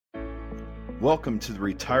Welcome to the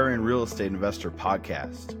Retiring Real Estate Investor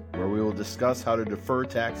Podcast, where we will discuss how to defer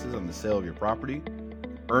taxes on the sale of your property,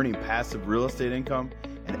 earning passive real estate income,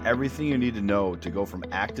 and everything you need to know to go from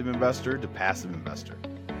active investor to passive investor.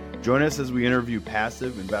 Join us as we interview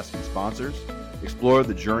passive investment sponsors, explore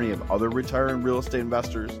the journey of other retiring real estate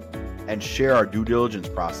investors, and share our due diligence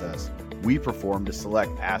process we perform to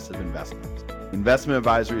select passive investments. Investment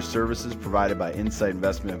advisory services provided by Insight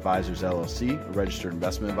Investment Advisors, LLC, a registered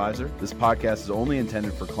investment advisor. This podcast is only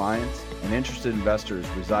intended for clients and interested investors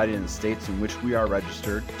residing in the states in which we are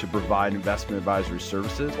registered to provide investment advisory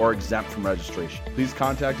services or exempt from registration. Please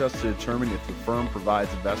contact us to determine if the firm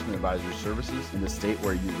provides investment advisory services in the state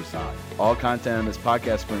where you reside. All content on this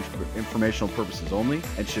podcast is for informational purposes only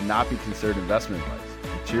and should not be considered investment advice.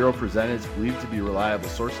 Material presented is believed to be reliable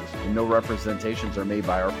sources, and no representations are made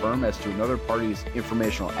by our firm as to another party's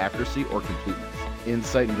informational accuracy or completeness.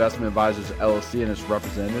 Insight Investment Advisors, LLC, and its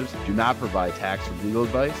representatives do not provide tax or legal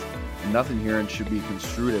advice, and nothing herein should be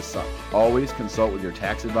construed as such. Always consult with your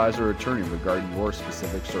tax advisor or attorney regarding your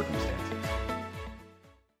specific circumstances.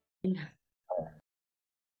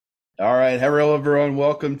 All right. Hello, everyone.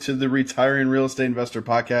 Welcome to the Retiring Real Estate Investor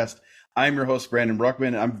Podcast. I'm your host, Brandon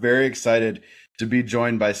Bruckman. I'm very excited to be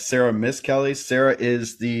joined by Sarah Miskelly. Sarah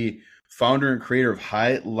is the founder and creator of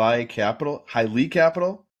HYLEE Capital. HYLEE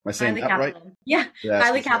Capital? Am I saying that right? Yeah.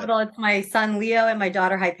 HYLEE Capital. It's my son, Leo, and my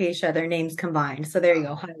daughter, Hypatia. Their names combined. So there you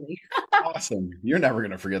go, HYLEE. Awesome. You're never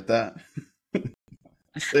going to forget that, to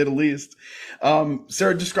say the least.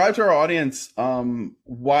 Sarah, describe to our audience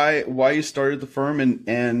why you started the firm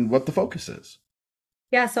and what the focus is.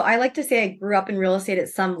 Yeah, so I like to say I grew up in real estate at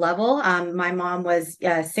some level. My mom was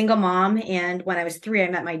a single mom, and when I was 3, I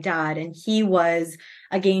met my dad, and he was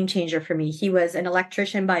a game changer for me. He was an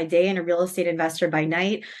electrician by day and a real estate investor by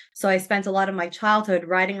night. So I spent a lot of my childhood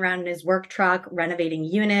riding around in his work truck, renovating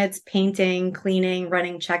units, painting, cleaning,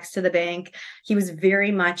 running checks to the bank. He was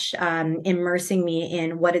very much immersing me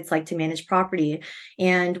in what it's like to manage property.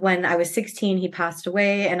 And when I was 16, he passed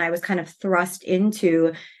away, and I was kind of thrust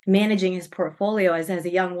into managing his portfolio as a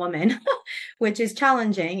young woman, which is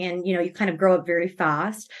challenging. And, you kind of grow up very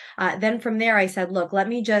fast. Then from there, I said, look, let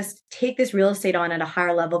me just take this real estate on at a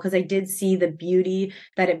higher level, because I did see the beauty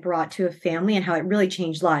that it brought to a family and how it really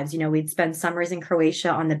changed lives. We'd spend summers in Croatia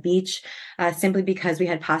on the beach simply because we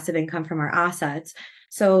had passive income from our assets.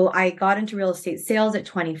 So I got into real estate sales at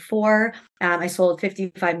 24. I sold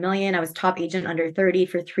 55 million. I was top agent under 30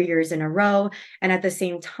 for 3 years in a row. And at the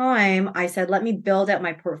same time, I said, let me build out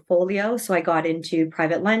my portfolio. So I got into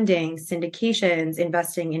private lending, syndications,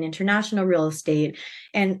 investing in international real estate.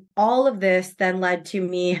 And all of this then led to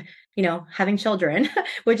me having children,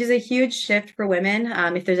 which is a huge shift for women.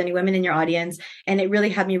 If there's any women in your audience, and it really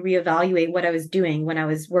had me reevaluate what I was doing. When I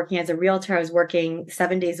was working as a realtor, I was working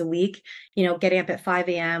 7 days a week, getting up at 5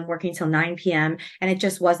 a.m., working till 9 p.m. And it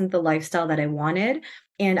just wasn't the lifestyle that I wanted.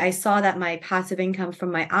 And I saw that my passive income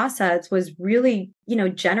from my assets was really,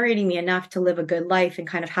 generating me enough to live a good life and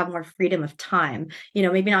kind of have more freedom of time,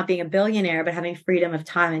 maybe not being a billionaire, but having freedom of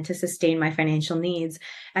time and to sustain my financial needs.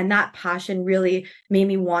 And that passion really made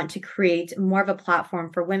me want to create more of a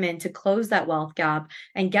platform for women to close that wealth gap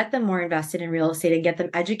and get them more invested in real estate and get them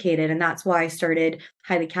educated. And that's why I started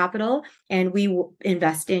HYLEE Capital. And we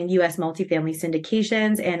invest in U.S. multifamily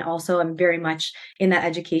syndications. And also I'm very much in that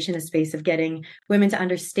education space of getting women to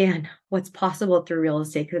understand what's possible through real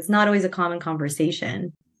estate, because it's not always a common conversation.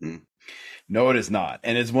 No, it is not.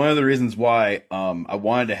 And it's one of the reasons why I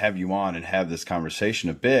wanted to have you on and have this conversation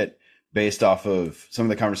a bit based off of some of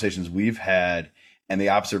the conversations we've had and the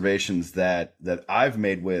observations that I've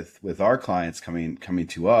made with our clients coming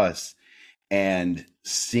to us, and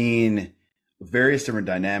seeing various different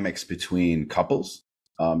dynamics between couples,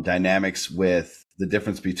 dynamics with the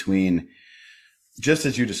difference between, just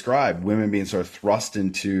as you described, women being sort of thrust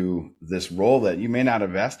into this role that you may not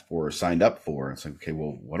have asked for or signed up for. It's like, okay,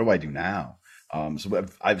 well, what do I do now? So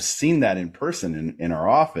I've seen that in person in our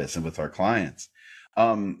office and with our clients.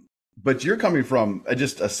 But you're coming from,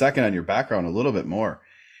 just a second on your background, a little bit more.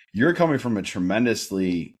 You're coming from a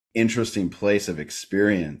tremendously interesting place of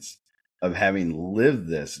experience of having lived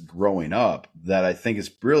this growing up that I think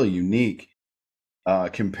is really unique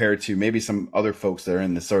compared to maybe some other folks that are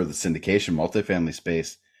in the sort of the syndication multifamily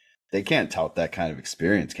space. They can't tout that kind of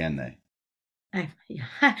experience, can they?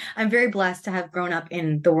 I'm very blessed to have grown up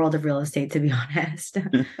in the world of real estate, to be honest.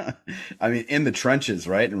 I mean, in the trenches,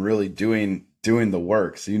 right? And really doing the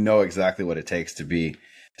work. So you know exactly what it takes to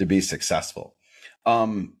be successful.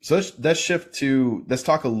 So let's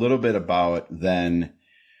talk a little bit about then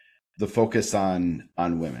the focus on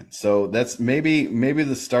women. So that's maybe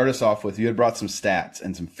to start us off with, you had brought some stats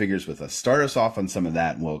and some figures with us. Start us off on some of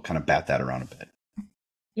that and we'll kind of bat that around a bit.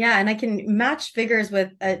 Yeah, and I can match figures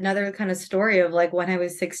with another kind of story of like when I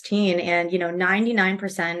was 16 and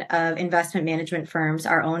 99% of investment management firms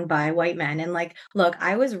are owned by white men. And like, look,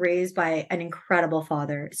 I was raised by an incredible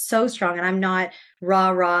father, so strong, and I'm not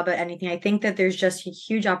rah about anything. I think that there's just a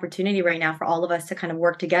huge opportunity right now for all of us to kind of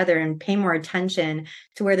work together and pay more attention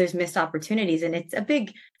to where there's missed opportunities. And it's a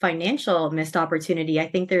big financial missed opportunity. I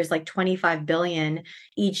think there's like 25 billion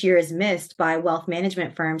each year is missed by wealth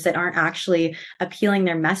management firms that aren't actually appealing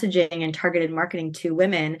their messaging and targeted marketing to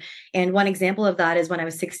women. And one example of that is when I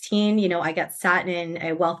was 16, I got sat in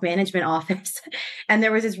a wealth management office and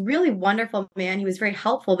there was this really wonderful man. He was very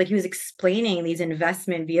helpful, but he was explaining these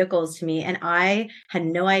investment vehicles to me. And I had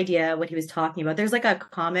no idea what he was talking about. There's like a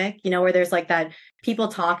comic, where there's like that people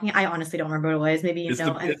talking. I honestly don't remember what it was. Maybe, it's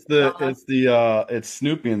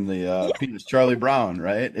Snoopy and the Peter's Charlie Brown,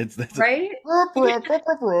 right? It's right.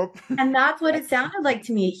 And that's what it sounded like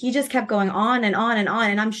to me. He just kept going on and on and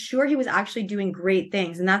on. And I'm sure he was actually doing great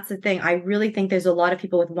things. And that's the thing. I really think there's a lot of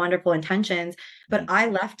people with wonderful intentions, but I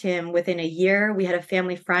left him within a year. We had a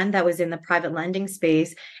family friend that was in the private lending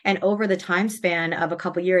space. And over the time span of a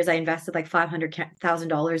couple of years, I invested like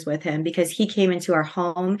 $500,000 with him because he came into our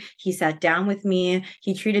home. He sat down with me.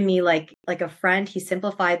 He treated me like a friend. He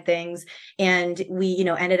simplified things. And we,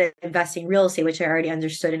 ended up investing in real estate, which I already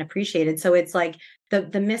understood and appreciated. So it's like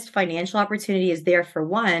the missed financial opportunity is there for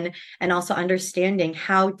one, and also understanding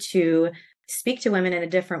how to speak to women in a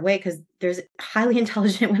different way, because there's highly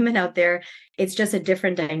intelligent women out there. It's just a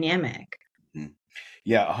different dynamic.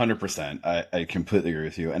 Yeah, 100%. I completely agree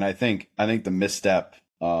with you. And I think the misstep,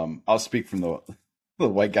 I'll speak from the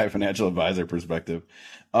white guy financial advisor perspective.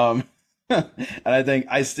 And I think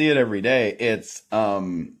I see it every day.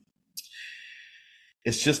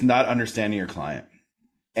 It's just not understanding your client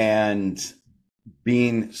and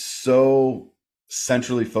being so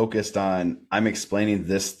centrally focused on, I'm explaining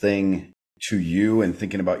this thing to you and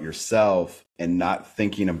thinking about yourself and not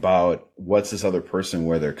thinking about what's this other person,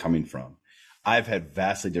 where they're coming from. I've had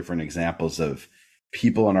vastly different examples of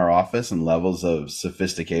people in our office and levels of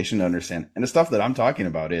sophistication to understand. And the stuff that I'm talking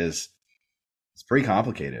about it's pretty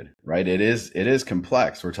complicated, right? It is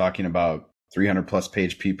complex. We're talking about 300 plus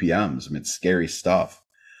page PPMs. I mean, it's scary stuff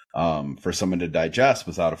for someone to digest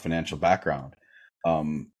without a financial background.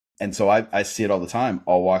 And so I see it all the time.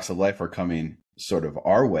 All walks of life are coming sort of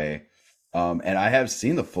our way. And I have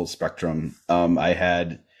seen the full spectrum.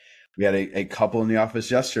 We had a couple in the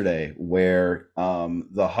office yesterday where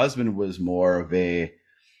the husband was more of a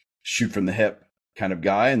shoot from the hip kind of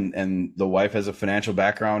guy, and the wife has a financial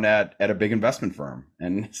background at a big investment firm.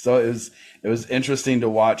 And so it was interesting to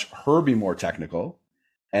watch her be more technical,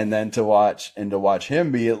 and then to watch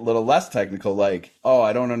him be a little less technical, like, oh,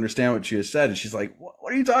 I don't understand what she has said. And she's like,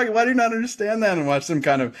 what are you talking? Why do you not understand that? And watch them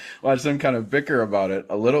kind of bicker about it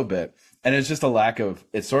a little bit. And it's just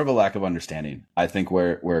it's sort of a lack of understanding. I think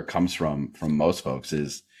where it comes from most folks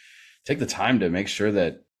is take the time to make sure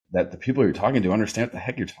that the people you're talking to understand what the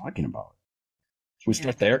heck you're talking about. Should we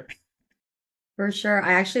start there? For sure.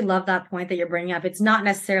 I actually love that point that you're bringing up. It's not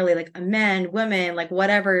necessarily like a men, women, like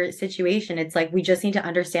whatever situation. It's like we just need to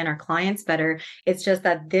understand our clients better. It's just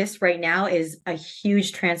that this right now is a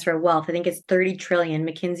huge transfer of wealth. I think it's 30 trillion.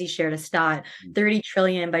 McKinsey shared a stat. 30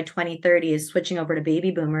 trillion by 2030 is switching over to baby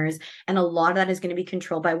boomers. And a lot of that is going to be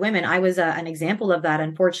controlled by women. I was an example of that,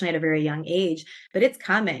 unfortunately, at a very young age, but it's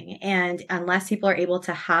coming. And unless people are able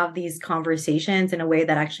to have these conversations in a way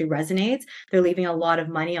that actually resonates, they're leaving a lot of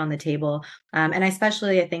money on the table. And I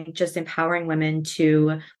think just empowering women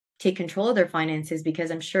to take control of their finances, because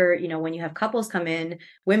I'm sure, when you have couples come in,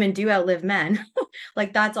 women do outlive men.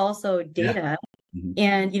 Like that's also data. Yeah. Mm-hmm.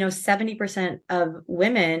 And, 70% of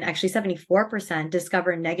women, actually 74%,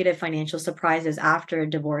 discover negative financial surprises after a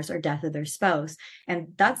divorce or death of their spouse. And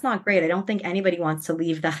that's not great. I don't think anybody wants to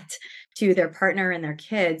leave that to their partner and their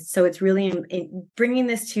kids. So it's really bringing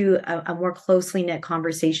this to a more closely knit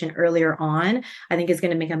conversation earlier on, I think is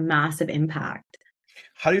going to make a massive impact.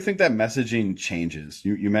 How do you think that messaging changes?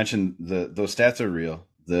 You mentioned those stats are real.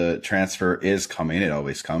 The transfer is coming. It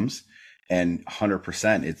always comes. And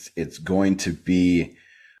 100%, it's going to be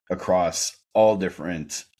across all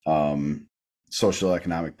different social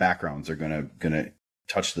economic backgrounds are gonna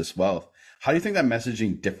touch this wealth. How do you think that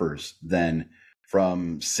messaging differs then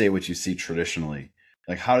from, say, what you see traditionally?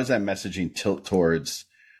 Like, how does that messaging tilt towards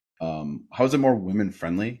How is it more women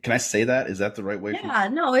friendly? Can I say that? Is that the right way for me? Yeah,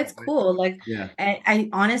 no, it's cool. Like, Yeah. I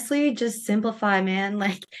honestly just simplify, man.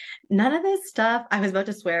 Like, none of this stuff, I was about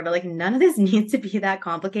to swear, but like, none of this needs to be that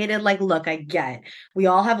complicated. Like, look, I get we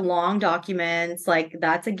all have long documents, like,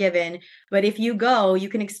 that's a given. But if you go, you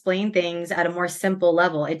can explain things at a more simple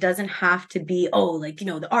level. It doesn't have to be, oh, like,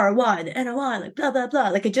 the ROI, the NOI, like, blah, blah, blah.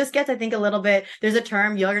 Like, it just gets, I think, a little bit, there's a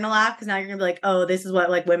term, you're going to laugh because now you're going to be like, oh, this is what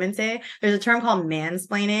like women say. There's a term called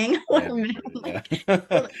mansplaining, Yeah. where men, Yeah. like, they're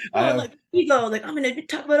like, I oh, have. like ego, like I'm gonna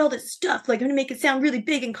talk about all this stuff, like I'm gonna make it sound really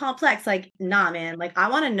big and complex. Like, nah, man. Like, I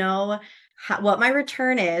want to know what my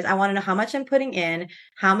return is. I want to know how much I'm putting in,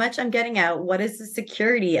 how much I'm getting out, what is the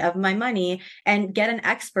security of my money, and get an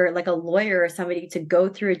expert like a lawyer or somebody to go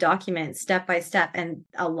through a document step by step. And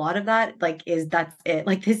a lot of that, like, that's it.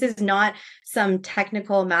 Like, this is not some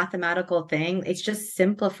technical mathematical thing. It's just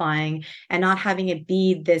simplifying and not having it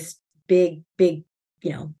be this big,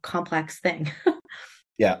 complex thing.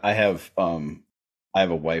 Yeah, I have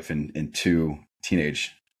a wife and two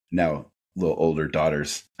teenage, now a little older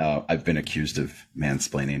daughters. I've been accused of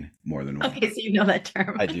mansplaining more than once. Okay, so you know that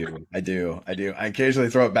term. I do. I occasionally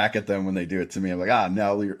throw it back at them when they do it to me. I'm like,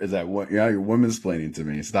 now is that what? Yeah, you're women's splaining to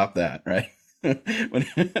me. Stop that, right? When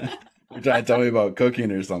you're trying to tell me about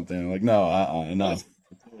cooking or something, I'm like, no, no.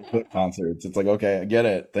 Concerts. It's like, okay, I get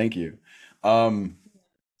it. Thank you. Um,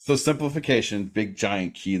 so simplification, big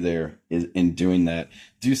giant key there is in doing that.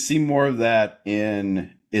 Do you see more of that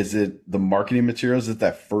in, is it the marketing materials? Is it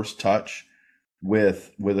that first touch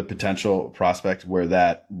with a potential prospect where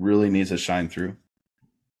that really needs to shine through?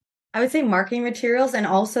 I would say marketing materials, and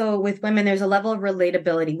also with women, there's a level of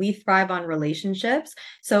relatability. We thrive on relationships.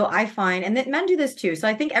 So I find, and that men do this too. So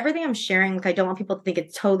I think everything I'm sharing, like, I don't want people to think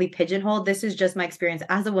it's totally pigeonholed. This is just my experience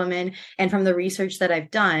as a woman and from the research that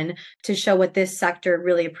I've done to show what this sector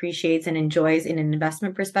really appreciates and enjoys in an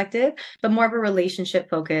investment perspective, but more of a relationship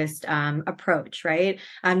focused approach, right?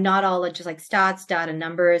 Not all just like stats, data,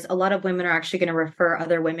 numbers. A lot of women are actually going to refer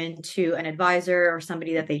other women to an advisor or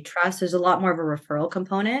somebody that they trust. There's a lot more of a referral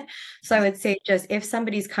component. So I would say, just if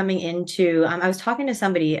somebody's coming into, I was talking to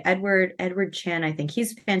somebody, Edward Chan, I think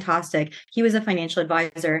he's fantastic. He was a financial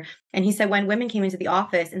advisor. And he said when women came into the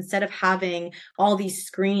office, instead of having all these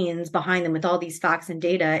screens behind them with all these facts and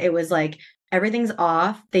data, it was like, everything's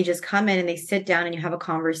off. They just come in and they sit down and you have a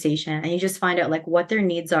conversation and you just find out like what their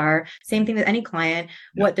needs are. Same thing with any client,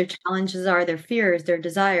 Yeah. what their challenges are, their fears, their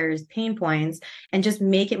desires, pain points, and just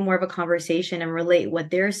make it more of a conversation and relate what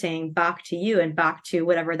they're saying back to you and back to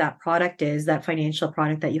whatever that product is, that financial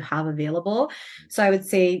product that you have available. So I would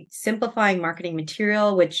say simplifying marketing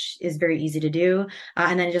material, which is very easy to do.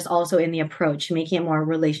 And then just also in the approach, making it more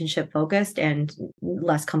relationship focused and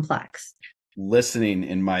less complex. Listening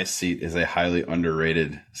in my seat is a highly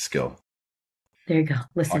underrated skill. There you go.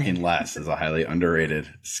 Listening. Talking less is a highly underrated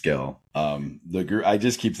skill. The group, I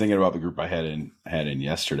just keep thinking about the group I had in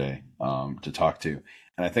yesterday to talk to,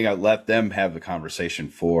 and I think I let them have the conversation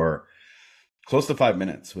for close to 5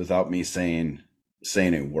 minutes without me saying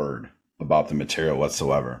a word about the material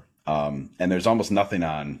whatsoever. And there's almost nothing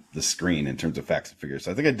on the screen in terms of facts and figures.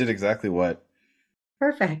 So I think I did exactly what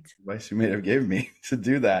Perfect. advice you may have gave me to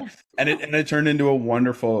do that, and it turned into a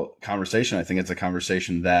wonderful conversation. I think it's a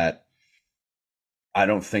conversation that I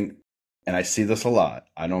don't think, and I see this a lot,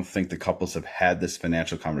 I don't think the couples have had this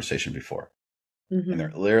financial conversation before. And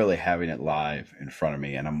they're literally having it live in front of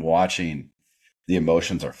me. And I'm watching, the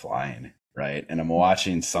emotions are flying, right? And I'm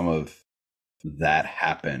watching some of that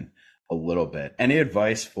happen a little bit. Any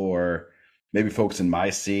advice for maybe folks in my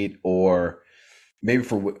seat, or maybe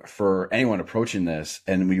for anyone approaching this,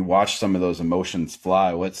 and we watch some of those emotions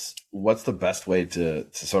fly, what's the best way to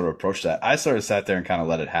sort of approach that? I sort of sat there and kind of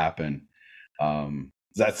let it happen. Does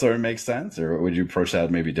that sort of make sense, or would you approach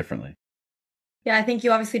that maybe differently? Yeah, I think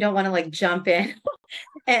you obviously don't want to like jump in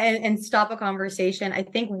and stop a conversation. I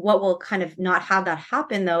think what will kind of not have that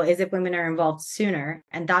happen though is if women are involved sooner,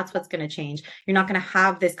 and that's what's going to change. You're not going to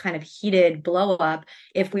have this kind of heated blow up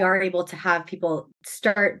if we are able to have people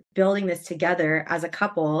start building this together as a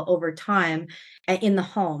couple over time in the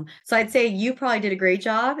home. So I'd say you probably did a great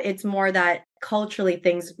job. It's more that culturally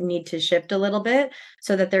things need to shift a little bit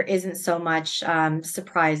so that there isn't so much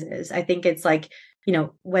surprises. I think it's like,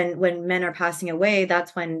 when men are passing away,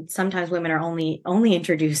 that's when sometimes women are only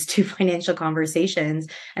introduced to financial conversations.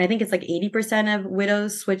 And I think it's like 80% of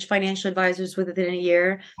widows switch financial advisors within a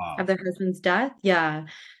year Wow. of their husband's death. Yeah.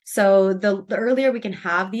 So the earlier we can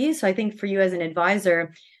have these. So I think for you as an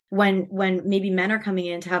advisor, when maybe men are coming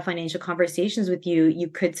in to have financial conversations with you, you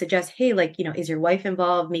could suggest, hey, like, is your wife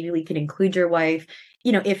involved? Maybe we could include your wife,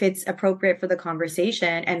 if it's appropriate for the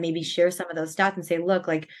conversation, and maybe share some of those stats and say, look,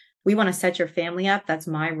 like, we want to set your family up. That's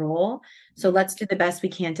my role. So let's do the best we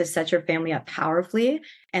can to set your family up powerfully.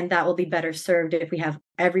 And that will be better served if we have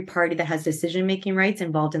every party that has decision-making rights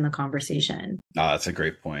involved in the conversation. Oh, that's a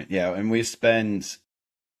great point. Yeah. And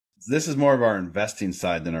this is more of our investing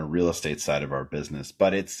side than our real estate side of our business,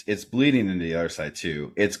 but it's bleeding into the other side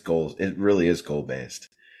too. It's goals. It really is goal based.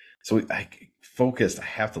 So I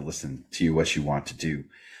have to listen to you, what you want to do.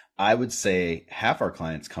 I would say half our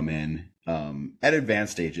clients come in at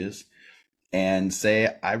advanced stages and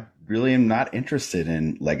say, I really am not interested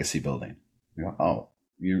in legacy building. You know, oh,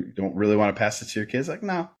 you don't really want to pass this to your kids? Like,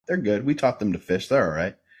 no, they're good. We taught them to fish. They're all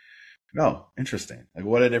right. Oh, interesting. Like,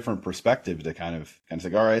 what a different perspective to kind of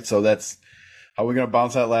say, all right, so that's how we're going to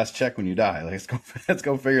bounce that last check when you die. Like, let's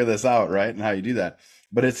go figure this out, right? And how you do that.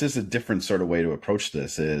 But it's just a different sort of way to approach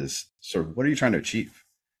this is sort of, what are you trying to achieve?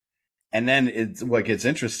 And then what gets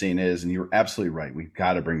interesting is, and you're absolutely right, we've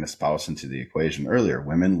got to bring the spouse into the equation earlier.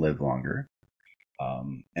 Women live longer.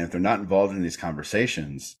 And if they're not involved in these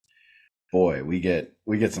conversations, boy, we get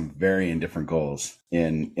some very different goals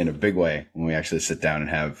in a big way when we actually sit down and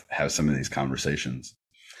have some of these conversations.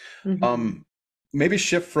 Mm-hmm. Maybe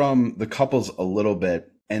shift from the couples a little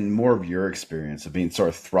bit and more of your experience of being sort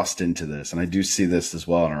of thrust into this. And I do see this as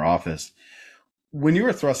well in our office. When you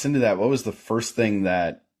were thrust into that, what was the first thing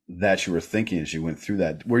that you were thinking as you went through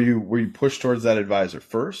that? Were you pushed towards that advisor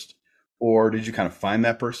first, or did you kind of find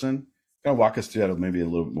that person? Kind of walk us through that in maybe a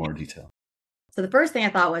little bit more detail. So the first thing I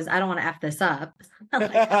thought was, I don't want to F this up.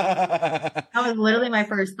 That was literally my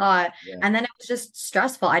first thought. Yeah. And then it was just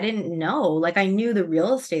stressful. I didn't know, like I knew the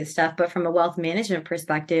real estate stuff, but from a wealth management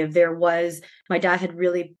perspective, my dad had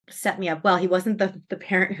really set me up well. He wasn't the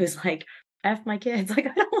parent who's like, F my kids. Like,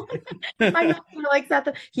 I don't want I know he likes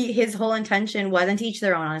that. His whole intention wasn't to each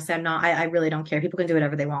their own. Honestly, I really don't care. People can do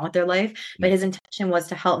whatever they want with their life. But his intention was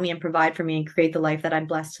to help me and provide for me and create the life that I'm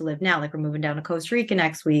blessed to live now. Like, we're moving down to Costa Rica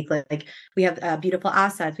next week. Like we have beautiful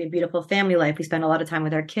assets. We have beautiful family life. We spend a lot of time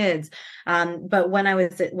with our kids. But when I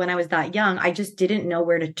was that young, I just didn't know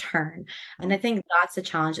where to turn. And I think that's a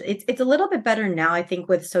challenge. It's a little bit better now, I think,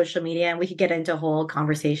 with social media. And we could get into a whole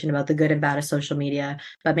conversation about the good and bad of social media,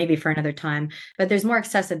 but maybe for another time. But there's more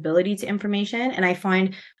accessibility to information. And I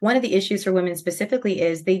find one of the issues for women specifically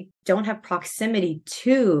is they don't have proximity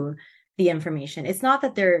to the information. It's not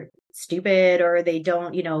that they're stupid or they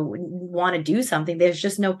don't, want to do something. There's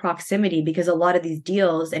just no proximity because a lot of these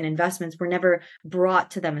deals and investments were never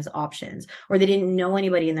brought to them as options, or they didn't know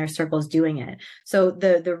anybody in their circles doing it. So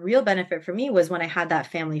the real benefit for me was when I had that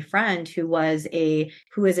family friend who is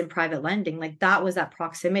in private lending. Like, that was that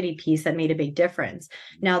proximity piece that made a big difference.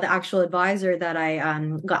 Now, the actual advisor that I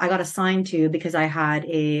got assigned to, because I had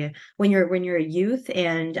when you're a youth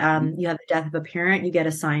and you have the death of a parent, you get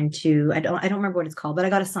assigned to, I don't remember what it's called, but I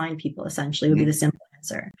got assigned people, essentially, would be the simple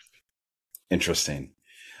answer. Interesting.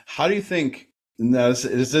 How do you think, now this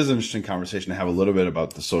is an interesting conversation to have a little bit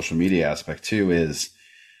about the social media aspect too, is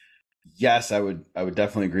yes, I would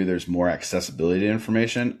definitely agree there's more accessibility to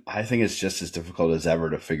information. I think it's just as difficult as ever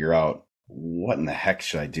to figure out what in the heck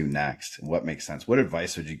should I do next? What makes sense? What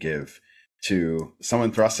advice would you give to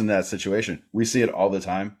someone thrust into that situation? We see it all the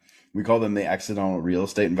time. We call them the accidental real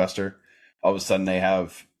estate investor. All of a sudden they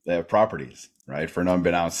have properties, right, for an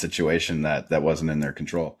unbeknownst situation that wasn't in their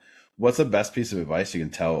control. What's the best piece of advice you can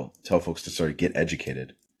tell folks to sort of get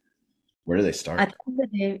educated? Where do they start?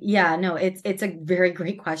 It's a very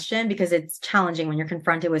great question, because it's challenging when you're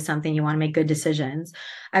confronted with something, you want to make good decisions.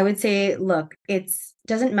 I would say, look,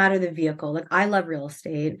 doesn't matter the vehicle. Like, I love real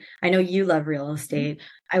estate. I know you love real estate.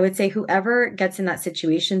 I would say whoever gets in that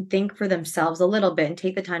situation, think for themselves a little bit and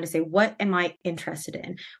take the time to say, what am I interested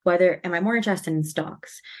in? Am I more interested in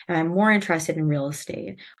stocks? Am I more interested in real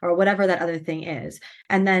estate, or whatever that other thing is?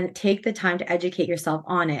 And then take the time to educate yourself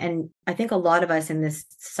on it. And I think a lot of us in this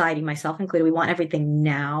society, myself included, we want everything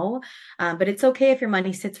now. But it's okay if your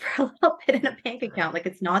money sits for a little bit in a bank account. Like,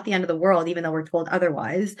 it's not the end of the world, even though we're told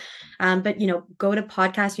otherwise. But go to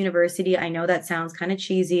Podcast University. I know that sounds kind of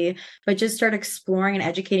cheesy, but just start exploring and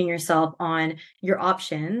educating yourself on your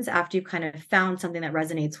options after you've kind of found something that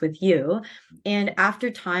resonates with you. And after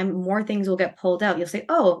time, more things will get pulled out. You'll say,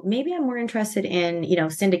 oh, maybe I'm more interested in,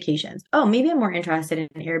 syndications. Oh, maybe I'm more interested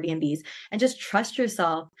in Airbnbs. And just trust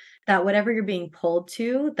yourself that whatever you're being pulled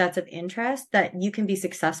to that's of interest, that you can be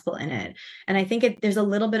successful in it. And I think there's a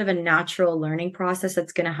little bit of a natural learning process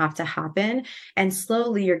that's going to have to happen. And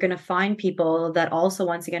slowly you're going to find people that also,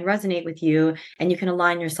 once again, resonate with you, and you can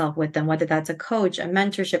align yourself with them, whether that's a coach, a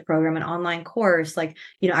mentorship program, an online course, like,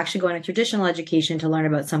 actually going to traditional education to learn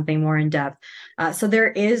about something more in depth. So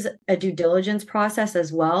there is a due diligence process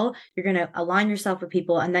as well. You're going to align yourself with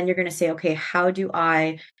people, and then you're going to say, okay, how do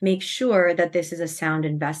I make sure that this is a sound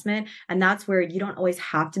investment? And that's where you don't always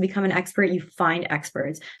have to become an expert. You find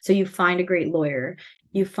experts. So you find a great lawyer,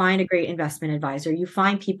 you find a great investment advisor, you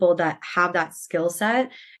find people that have that skill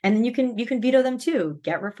set, and then you can veto them too.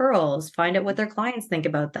 Get referrals, find out what their clients think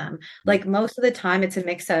about them. Like, most of the time it's a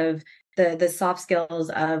mix of the soft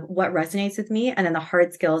skills of what resonates with me, and then the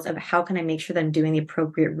hard skills of how can I make sure that I'm doing the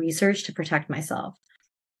appropriate research to protect myself.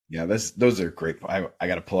 Yeah, those are great. I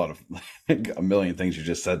got to pull out a million things you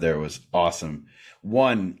just said there. Was awesome.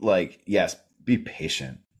 One, like, yes, be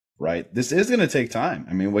patient, right? This is going to take time.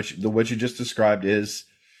 I mean, what you just described is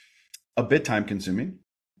a bit time consuming,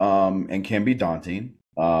 and can be daunting.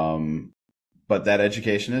 But that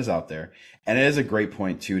education is out there, and it is a great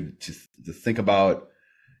point to think about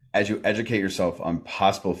as you educate yourself on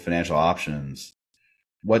possible financial options.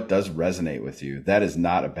 What does resonate with you? That is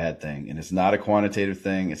not a bad thing, and it's not a quantitative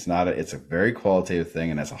thing. It's a very qualitative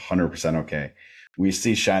thing, and that's 100% okay. We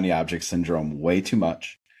see shiny object syndrome way too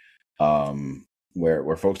much,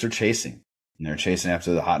 where folks are chasing, and they're chasing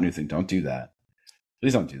after the hot new thing. Don't do that.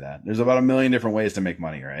 Please don't do that. There's about a million different ways to make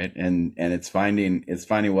money, right? And it's finding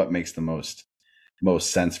what makes the most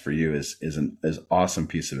sense for you is an awesome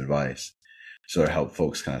piece of advice. So to help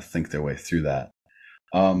folks kind of think their way through that.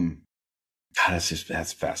 God,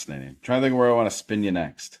 that's fascinating. I'm trying to think where I want to spin you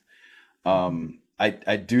next.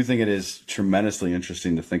 I do think it is tremendously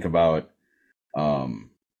interesting to think about.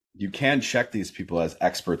 You can check these people as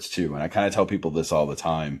experts too, and I kind of tell people this all the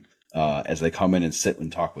time as they come in and sit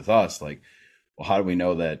and talk with us. Like, well, how do we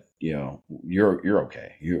know that you're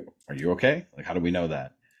okay? Are you okay? Like, how do we know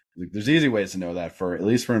that? Like, there's easy ways to know that. For at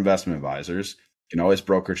least for investment advisors, you can always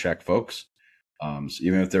broker check folks. So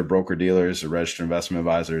even if they're broker dealers or registered investment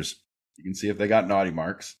advisors, you can see if they got naughty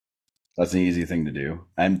marks. That's an easy thing to do.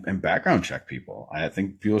 And background check people. I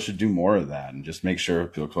think people should do more of that and just make sure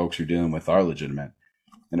the folks you're dealing with are legitimate.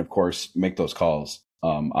 And of course, make those calls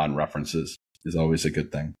on references is always a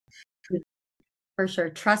good thing. For sure.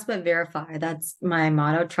 Trust but verify. That's my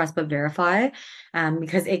motto. Trust but verify.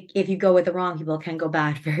 Because if you go with the wrong people, it can go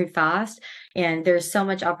bad very fast. And there's so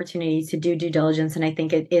much opportunity to do due diligence. And I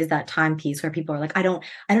think it is that time piece where people are like, I don't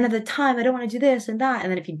have the time. I don't want to do this and that.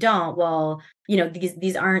 And then if you don't, well,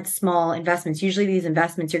 these aren't small investments. Usually these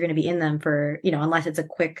investments, you're going to be in them for, unless it's a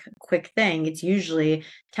quick thing, it's usually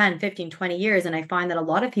 10, 15, 20 years. And I find that a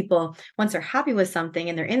lot of people, once they're happy with something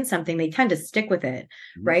and they're in something, they tend to stick with it,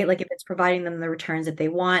 right? Like, if it's providing them the returns that they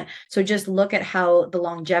want. So just look at how the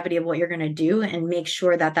longevity of what you're going to do, and make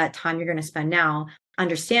sure that that time you're going to spend now,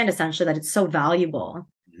 understand essentially that it's so valuable.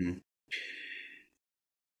 Mm-hmm.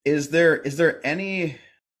 Is there any,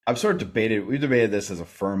 we've debated this as a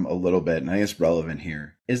firm a little bit, and I think it's relevant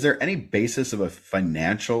here. Is there any basis of a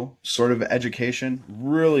financial sort of education,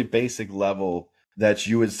 really basic level, that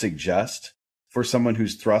you would suggest for someone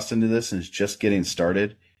who's thrust into this and is just getting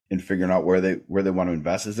started and figuring out where they want to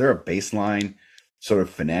invest? Is there a baseline sort of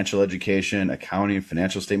financial education, accounting,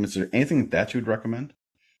 financial statements, or anything that you would recommend?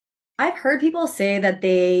 I've heard people say that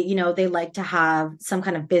they like to have some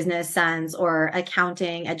kind of business sense or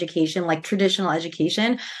accounting education, like traditional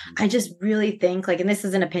education. I just really think, like, and this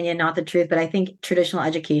is an opinion, not the truth, but I think traditional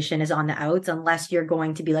education is on the outs unless you're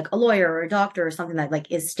going to be like a lawyer or a doctor or something that, like,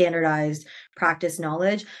 is standardized practice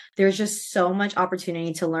knowledge. There's just so much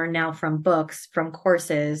opportunity to learn now from books, from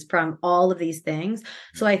courses, from all of these things.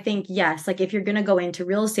 So I think, yes, like, if you're going to go into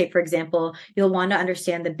real estate, for example, you'll want to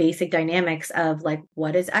understand the basic dynamics of, like,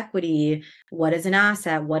 what is equity, what is an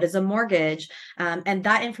asset, what is a mortgage, and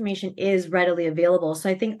that information is readily available. So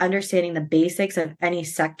I think understanding the basics of any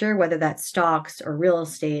sector, whether that's stocks or real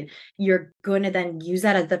estate, you're going to then use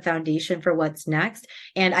that as the foundation for what's next.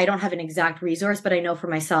 And I don't have an exact resource, but I know for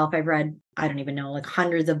myself, I've read, I don't even know, like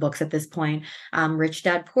hundreds of books at this point. Rich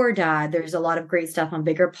Dad, Poor Dad. There's a lot of great stuff on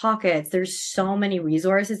Bigger Pockets. There's so many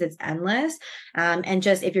resources. It's endless. And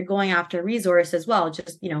just, if you're going after a resource as well,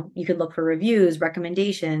 just, you could look for reviews,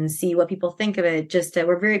 recommendations, see what people think of it. Just,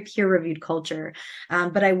 we're very peer reviewed culture.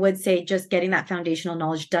 But I would say just getting that foundational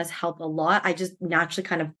knowledge does help a lot. I just naturally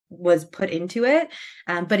kind of was put into it,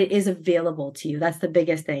 but it is available to you. That's the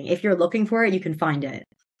biggest thing. If you're looking for it, you can find it.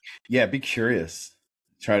 Yeah, be curious.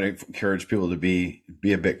 Try to encourage people to be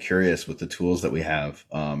a bit curious with the tools that we have.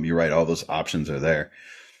 You're right, all those options are there.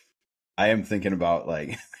 I am thinking about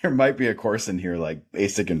like there might be a course in here like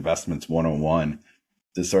basic investments 101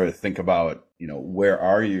 to sort of think about, where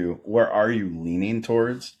are you leaning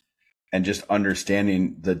towards and just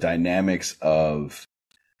understanding the dynamics of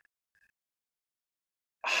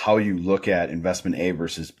how you look at investment A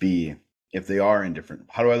versus B if they are in different.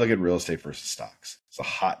 How do I look at real estate versus stocks?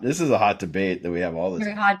 This is a hot debate that we have all this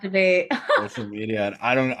Very hot debate. social media,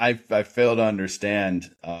 and I fail to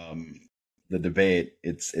understand the debate.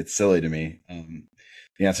 It's silly to me.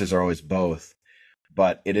 The answers are always both,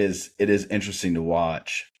 but it is interesting to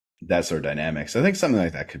watch that sort of dynamics. I think something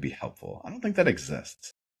like that could be helpful. I don't think that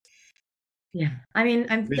exists. Yeah. I mean,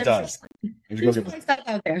 It does. there's probably stuff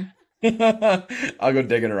out there. I'll go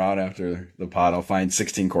digging around after the pod. I'll find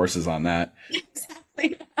 16 courses on that.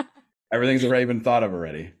 Exactly. Everything's already been thought of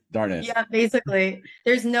already. Darn it. Yeah, basically.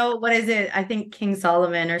 There's no, what is it? I think King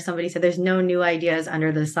Solomon or somebody said there's no new ideas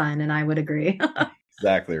under the sun, and I would agree.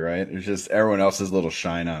 Exactly right. It's just everyone else's little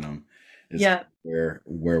shine on them is Yeah. where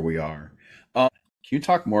we are. Can you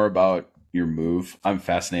talk more about your move? I'm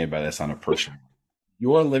fascinated by this on a personal.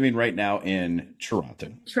 You're living right now in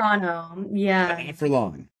Toronto. Toronto. Yeah. Not for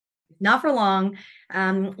long. Not for long.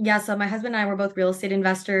 Yeah, so my husband and I were both real estate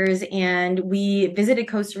investors and we visited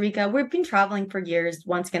Costa Rica. We've been traveling for years.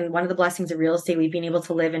 Once again, one of the blessings of real estate, we've been able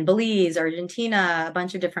to live in Belize, Argentina, a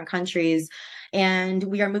bunch of different countries. And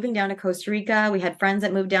we are moving down to Costa Rica. We had friends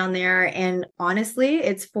that moved down there. And honestly,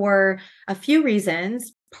 it's for a few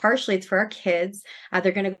reasons. Partially, it's for our kids.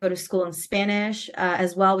 They're going to go to school in Spanish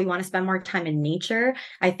as well. We want to spend more time in nature.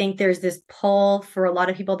 I think there's this pull for a lot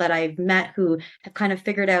of people that I've met who have kind of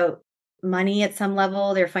figured out money at some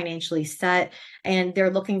level. They're financially set and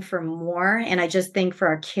they're looking for more. And I just think for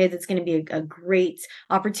our kids, it's going to be a great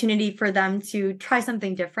opportunity for them to try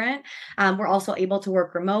something different. We're also able to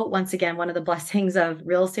work remote. Once again, one of the blessings of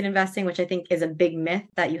real estate investing, which I think is a big myth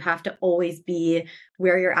that you have to always be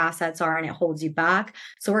where your assets are and it holds you back.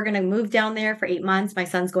 So we're going to move down there for 8 months. My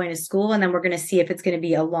son's going to school and then we're going to see if it's going to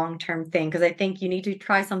be a long-term thing. Because I think you need to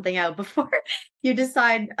try something out before you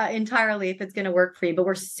decide entirely if it's going to work for you. But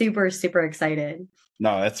we're super, super excited.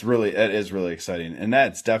 No, that is really exciting. And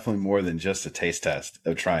that's definitely more than just a taste test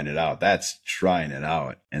of trying it out. That's trying it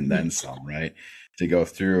out and then some, right? To go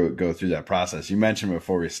through that process. You mentioned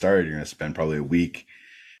before we started, you're going to spend probably a week.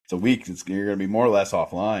 It's a week. You're going to be more or less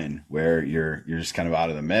offline where you're just kind of out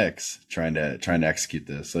of the mix trying to execute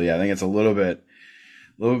this. So yeah, I think it's a little bit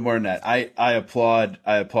more than that. I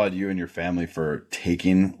applaud you and your family for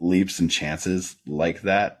taking leaps and chances like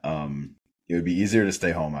that. It would be easier to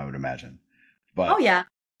stay home, I would imagine. But oh yeah,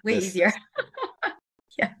 way easier.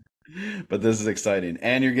 Yeah. But this is exciting,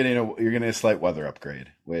 and you're getting a slight weather upgrade,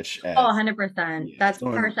 which 100%. Yeah, That's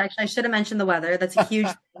perfect. Actually, I should have mentioned the weather. That's a huge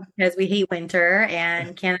thing because we hate winter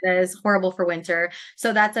and Canada is horrible for winter.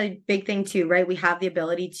 So that's a big thing too, right? We have the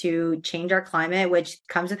ability to change our climate, which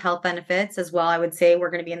comes with health benefits as well. I would say we're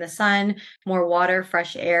going to be in the sun, more water,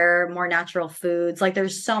 fresh air, more natural foods. Like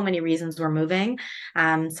there's so many reasons we're moving.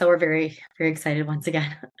 So we're very, very excited once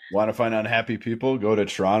again. Want to find unhappy people? Go to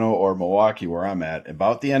Toronto or Milwaukee, where I'm at,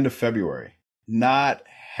 about the end of February. Not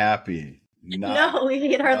happy. No, we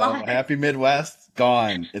hate our lives. Happy Midwest,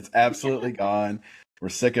 gone. It's absolutely gone. We're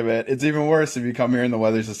sick of it. It's even worse if you come here and the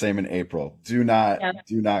weather's the same in April. Do not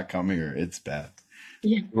come here. It's bad.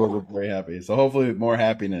 Yeah. We're very happy. So hopefully more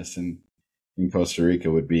happiness in Costa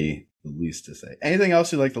Rica would be the least to say. Anything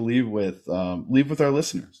else you'd like to leave with our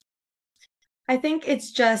listeners? I think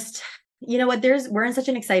it's just, you know what, we're in such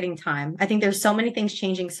an exciting time. I think there's so many things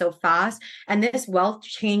changing so fast, and this wealth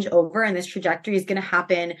changeover and this trajectory is going to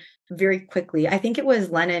happen very quickly. I think it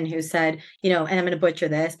was Lenin who said, and I'm going to butcher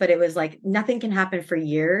this, but it was like nothing can happen for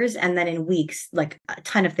years. And then in weeks, like a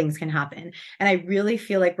ton of things can happen. And I really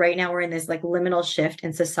feel like right now we're in this like liminal shift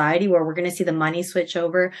in society where we're going to see the money switch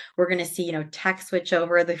over. We're going to see, tech switch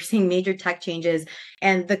over. They're seeing major tech changes,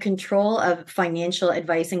 and the control of financial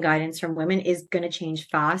advice and guidance from women is going to change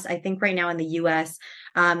fast. I think right now in the US,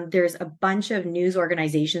 there's a bunch of news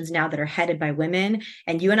organizations now that are headed by women.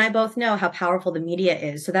 And you and I both know how powerful the media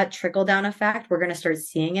is. So that trickle down effect, we're going to start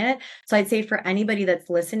seeing it. So I'd say for anybody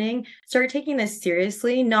that's listening, start taking this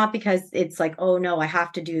seriously, not because it's like, oh no, I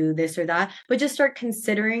have to do this or that, but just start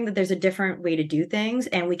considering that there's a different way to do things.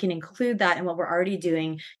 And we can include that in what we're already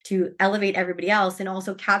doing to elevate everybody else and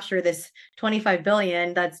also capture this 25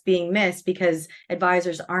 billion that's being missed because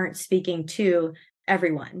advisors aren't speaking to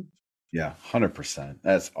everyone. Yeah, 100%.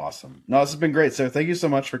 That's awesome. No, this has been great. So thank you so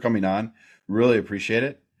much for coming on. Really appreciate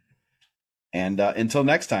it. And until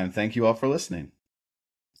next time, thank you all for listening.